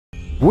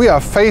We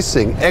are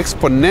facing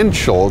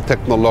exponential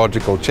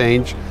technological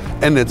change,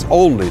 and it's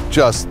only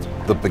just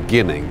the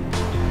beginning.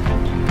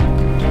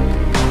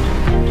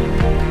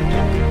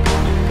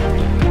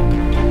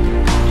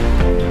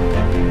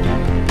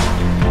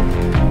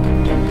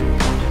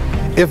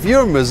 If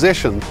you're a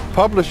musician,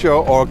 publisher,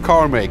 or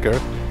car maker,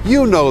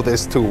 you know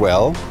this too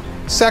well.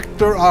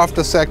 Sector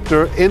after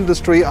sector,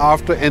 industry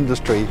after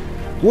industry,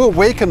 we're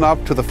waking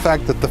up to the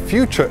fact that the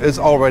future is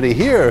already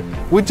here.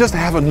 We just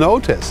haven't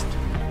noticed.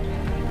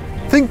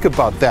 Think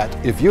about that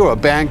if you're a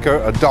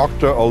banker, a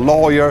doctor, a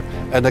lawyer,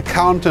 an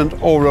accountant,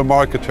 or a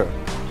marketer.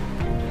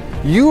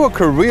 Your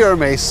career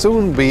may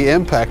soon be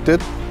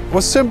impacted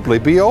or simply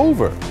be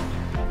over.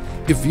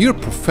 If your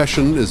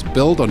profession is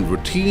built on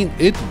routine,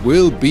 it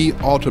will be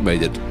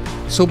automated.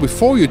 So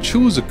before you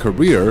choose a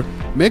career,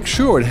 make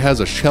sure it has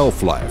a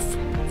shelf life.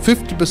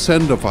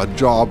 50% of our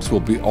jobs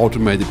will be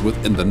automated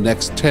within the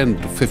next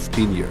 10 to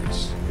 15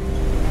 years.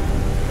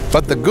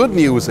 But the good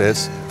news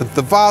is that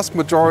the vast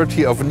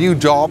majority of new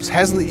jobs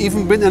hasn't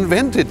even been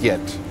invented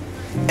yet.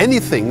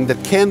 Anything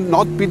that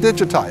cannot be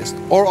digitized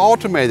or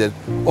automated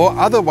or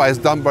otherwise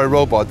done by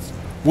robots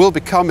will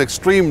become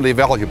extremely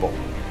valuable.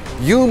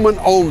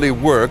 Human-only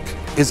work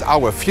is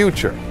our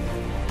future.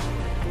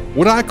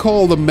 What I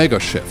call the mega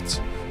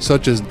shifts,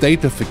 such as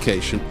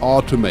datafication,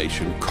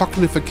 automation,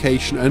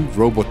 cognification, and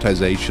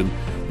robotization,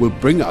 will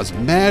bring us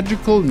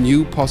magical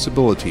new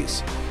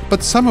possibilities.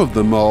 But some of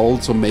them are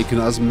also making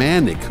us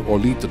manic or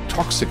lead to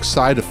toxic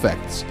side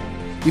effects.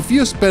 If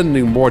you're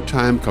spending more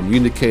time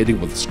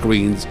communicating with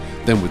screens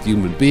than with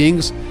human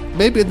beings,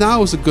 maybe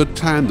now is a good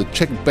time to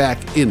check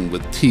back in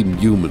with Team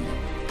Human.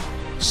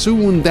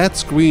 Soon that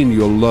screen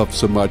you'll love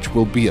so much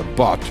will be a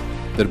bot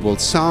that will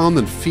sound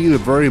and feel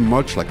very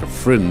much like a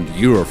friend,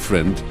 your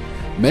friend,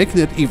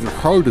 making it even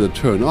harder to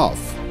turn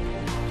off.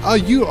 Are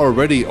you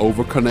already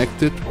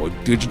overconnected or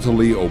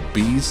digitally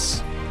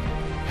obese?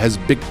 Has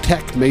big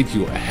tech made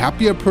you a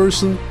happier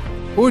person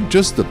or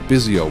just a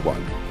busier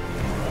one?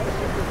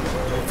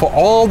 For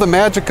all the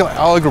magical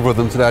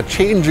algorithms that are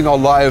changing our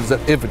lives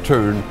at every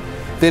turn,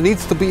 there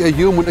needs to be a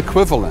human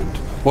equivalent.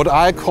 What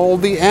I call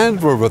the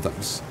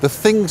androrhythms, the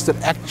things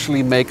that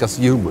actually make us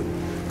human.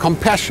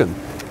 Compassion,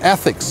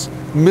 ethics,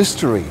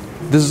 mystery,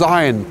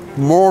 design,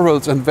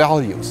 morals and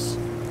values.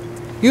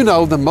 You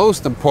know, the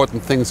most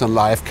important things in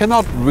life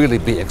cannot really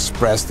be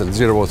expressed in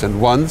zeros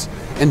and ones,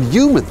 and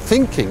human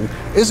thinking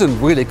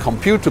isn't really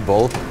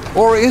computable,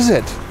 or is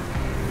it?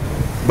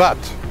 But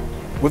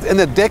within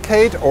a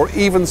decade or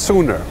even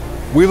sooner,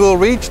 we will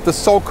reach the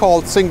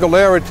so-called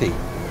singularity,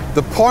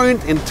 the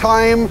point in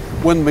time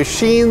when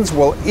machines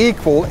will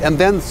equal and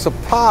then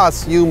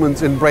surpass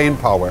humans in brain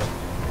power.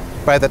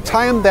 By the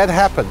time that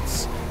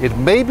happens, it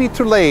may be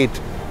too late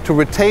to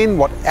retain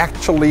what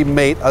actually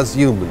made us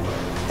human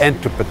and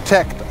to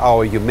protect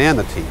our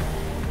humanity.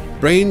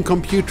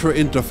 Brain-computer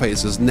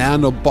interfaces,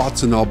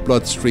 nanobots in our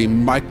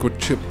bloodstream,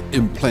 microchip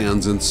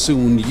implants, and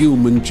soon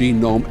human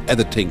genome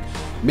editing.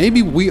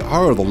 Maybe we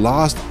are the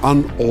last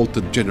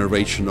unaltered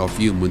generation of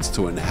humans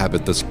to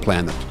inhabit this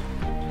planet.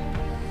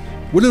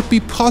 Will it be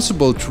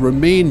possible to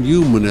remain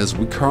human as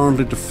we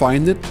currently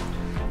define it?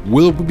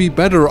 Will we be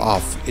better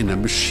off in a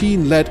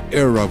machine-led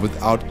era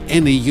without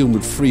any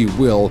human free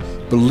will,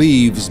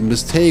 beliefs,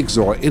 mistakes,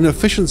 or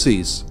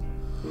inefficiencies?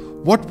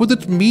 What would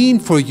it mean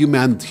for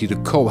humanity to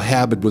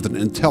cohabit with an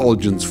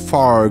intelligence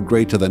far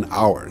greater than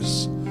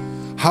ours?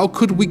 How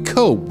could we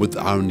cope with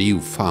our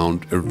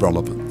newfound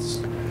irrelevance?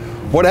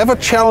 Whatever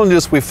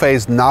challenges we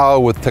face now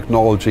with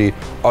technology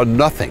are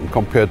nothing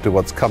compared to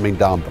what's coming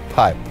down the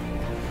pipe.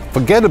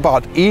 Forget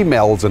about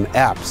emails and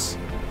apps.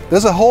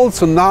 There's a whole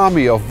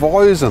tsunami of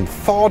voice and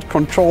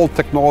thought-controlled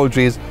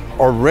technologies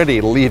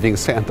already leaving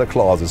Santa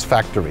Claus's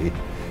factory.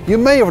 You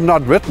may have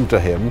not written to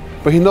him,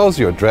 but he knows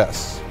your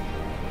address.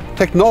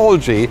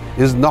 Technology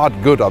is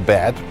not good or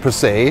bad, per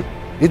se.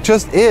 It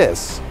just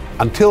is,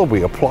 until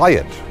we apply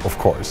it, of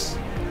course.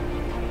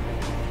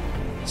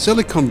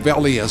 Silicon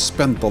Valley has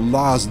spent the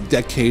last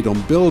decade on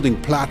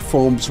building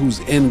platforms whose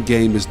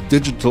endgame is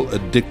digital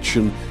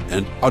addiction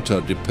and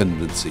utter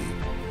dependency.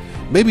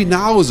 Maybe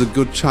now is a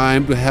good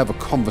time to have a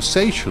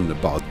conversation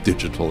about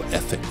digital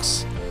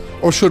ethics.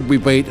 Or should we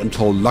wait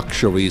until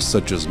luxuries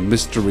such as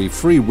mystery,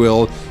 free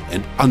will,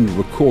 and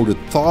unrecorded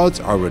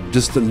thoughts are a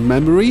distant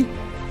memory?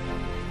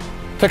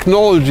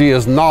 Technology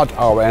is not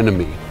our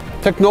enemy.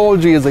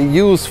 Technology is a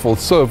useful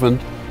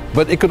servant,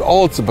 but it could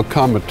also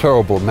become a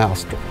terrible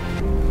master.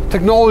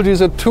 Technology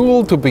is a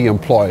tool to be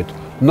employed,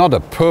 not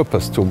a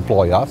purpose to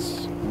employ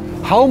us.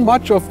 How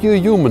much of your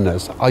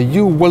humanness are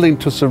you willing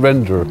to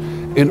surrender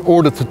in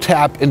order to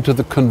tap into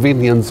the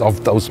convenience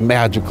of those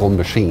magical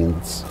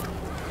machines?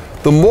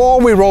 The more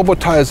we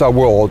robotize our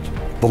world,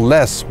 the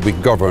less we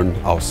govern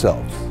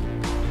ourselves.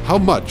 How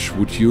much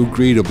would you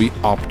agree to be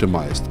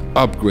optimized,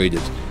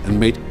 upgraded, and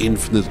made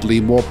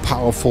infinitely more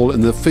powerful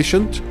and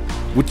efficient?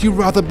 Would you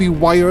rather be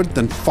wired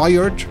than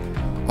fired?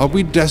 Are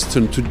we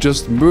destined to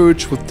just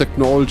merge with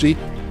technology,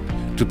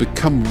 to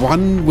become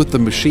one with the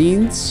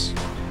machines?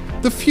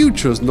 The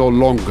future is no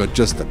longer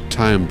just a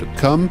time to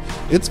come,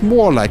 it's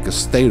more like a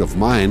state of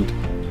mind.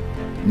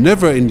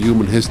 Never in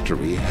human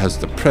history has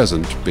the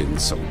present been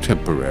so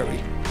temporary.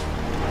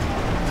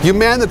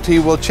 Humanity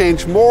will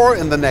change more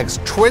in the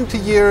next 20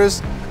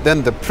 years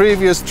than the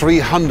previous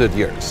 300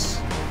 years.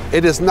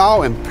 It is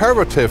now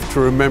imperative to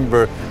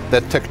remember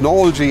that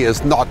technology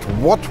is not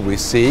what we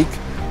seek,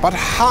 but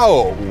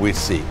how we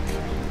seek.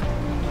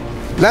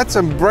 Let's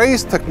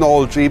embrace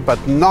technology but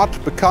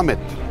not become it.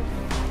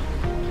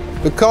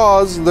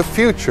 Because the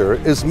future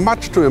is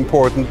much too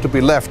important to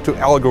be left to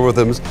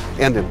algorithms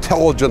and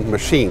intelligent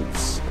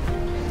machines.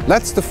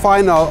 Let's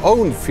define our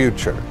own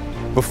future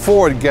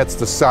before it gets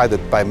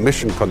decided by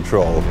mission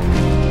control.